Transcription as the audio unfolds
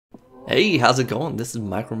Hey, how's it going? This is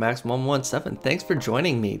Micromax117. Thanks for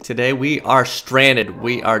joining me. Today we are stranded.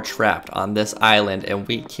 We are trapped on this island and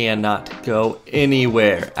we cannot go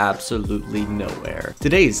anywhere. Absolutely nowhere.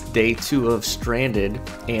 Today's day 2 of Stranded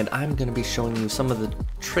and I'm going to be showing you some of the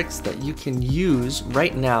tricks that you can use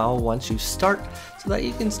right now once you start so that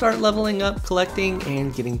you can start leveling up, collecting,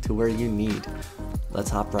 and getting to where you need. Let's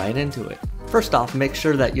hop right into it. First off, make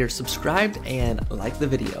sure that you're subscribed and like the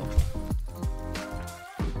video.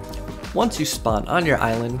 Once you spawn on your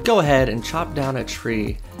island, go ahead and chop down a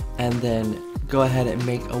tree and then go ahead and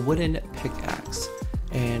make a wooden pickaxe.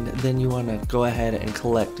 And then you want to go ahead and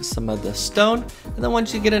collect some of the stone. And then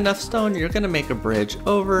once you get enough stone, you're going to make a bridge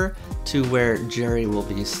over to where Jerry will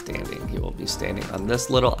be standing. He will be standing on this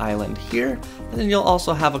little island here. And then you'll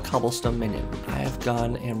also have a cobblestone minion. I have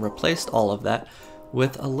gone and replaced all of that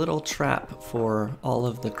with a little trap for all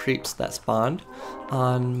of the creeps that spawned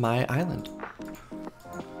on my island.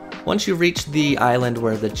 Once you reach the island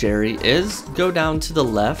where the Jerry is, go down to the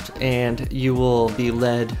left and you will be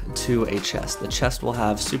led to a chest. The chest will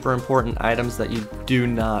have super important items that you do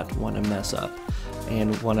not want to mess up.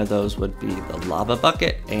 And one of those would be the lava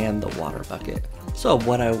bucket and the water bucket. So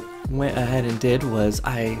what I went ahead and did was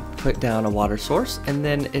I put down a water source and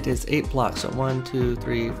then it is 8 blocks. So 1, 2,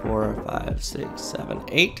 3, 4, 5, 6, 7,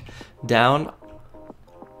 8 down.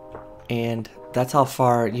 And that's how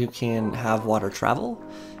far you can have water travel.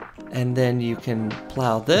 And then you can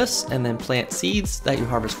plow this and then plant seeds that you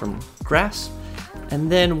harvest from grass. And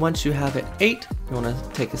then once you have it 8, you want to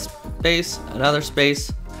take a space, another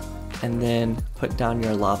space, and then put down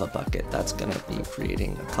your lava bucket. That's going to be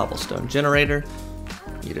creating a cobblestone generator.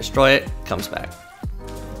 You destroy it, it comes back.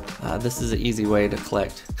 This is an easy way to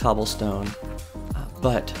collect cobblestone,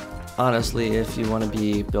 but honestly, if you want to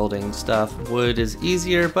be building stuff, wood is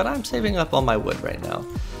easier, but I'm saving up all my wood right now.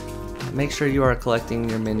 Make sure you are collecting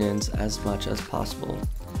your minions as much as possible,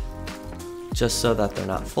 just so that they're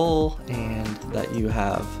not full and that you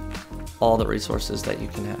have all the resources that you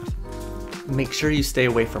can have. Make sure you stay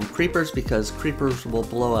away from creepers because creepers will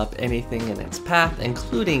blow up anything in its path,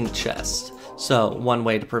 including chests. So one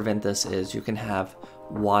way to prevent this is you can have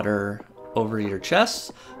water over your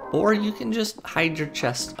chests, or you can just hide your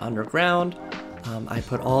chest underground. I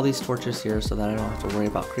put all these torches here so that I don't have to worry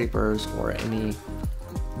about creepers or any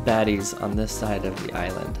baddies on this side of the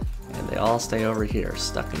island, and they all stay over here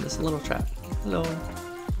stuck in this little trap. Hello.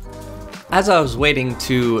 As I was waiting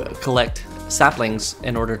to collect saplings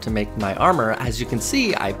in order to make my armor, as you can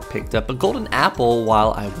see, I picked up a golden apple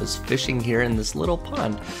while I was fishing here in this little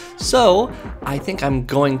pond. So I think I'm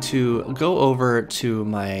going to go over to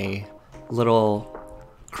my little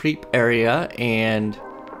creep area and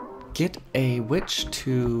get a witch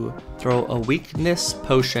to throw a weakness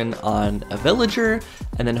potion on a villager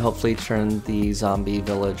and then hopefully turn the zombie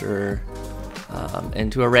villager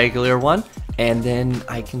into a regular one, and then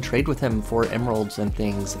I can trade with him for emeralds and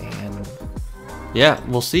things, and yeah,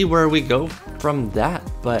 we'll see where we go from that,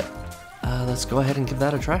 but let's go ahead and give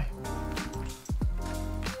that a try.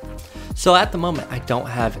 So at the moment I don't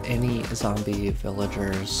have any zombie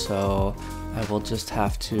villagers, so I will just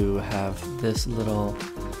have to have this little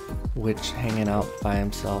witch hanging out by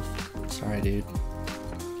himself. Sorry, dude.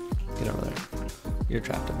 Get over there. You're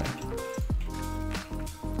trapped in there.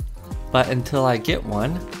 But until I get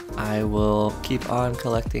one, I will keep on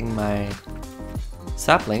collecting my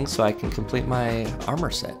saplings so I can complete my armor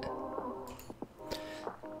set.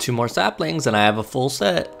 2 more saplings and I have a full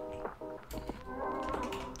set.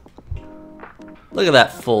 Look at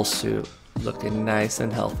that full suit. Looking nice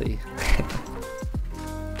and healthy.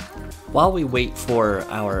 While we wait for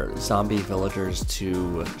our zombie villagers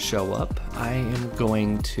to show up, I am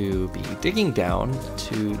going to be digging down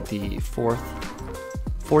to the 40th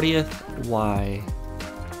Y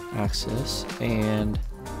axis, and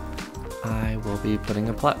I will be putting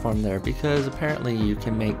a platform there because apparently you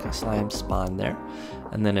can make slimes spawn there.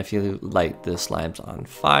 And then if you light the slimes on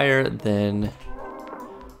fire, then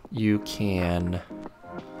you can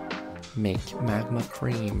make magma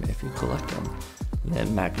cream if you collect them.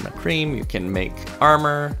 Then magma cream, you can make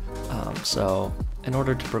armor. So in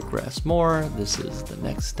order to progress more, this is the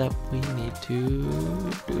next step we need to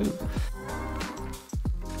do.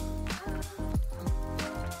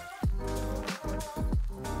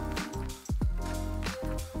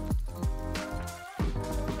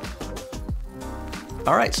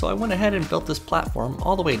 Alright, so I went ahead and built this platform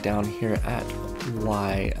all the way down here at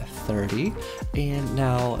Y30, and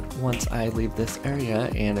now once I leave this area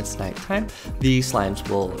and it's nighttime, the slimes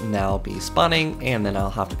will now be spawning, and then I'll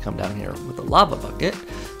have to come down here with a lava bucket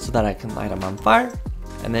so that I can light them on fire,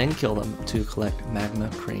 and then kill them to collect magma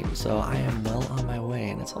cream. So I am well on my way,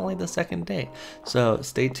 and it's only the second day. So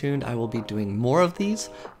stay tuned, I will be doing more of these.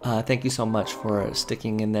 Thank you so much for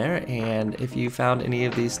sticking in there, and if you found any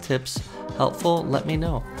of these tips helpful, let me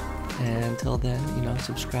know. And until then,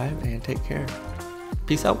 subscribe and take care.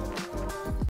 Peace out.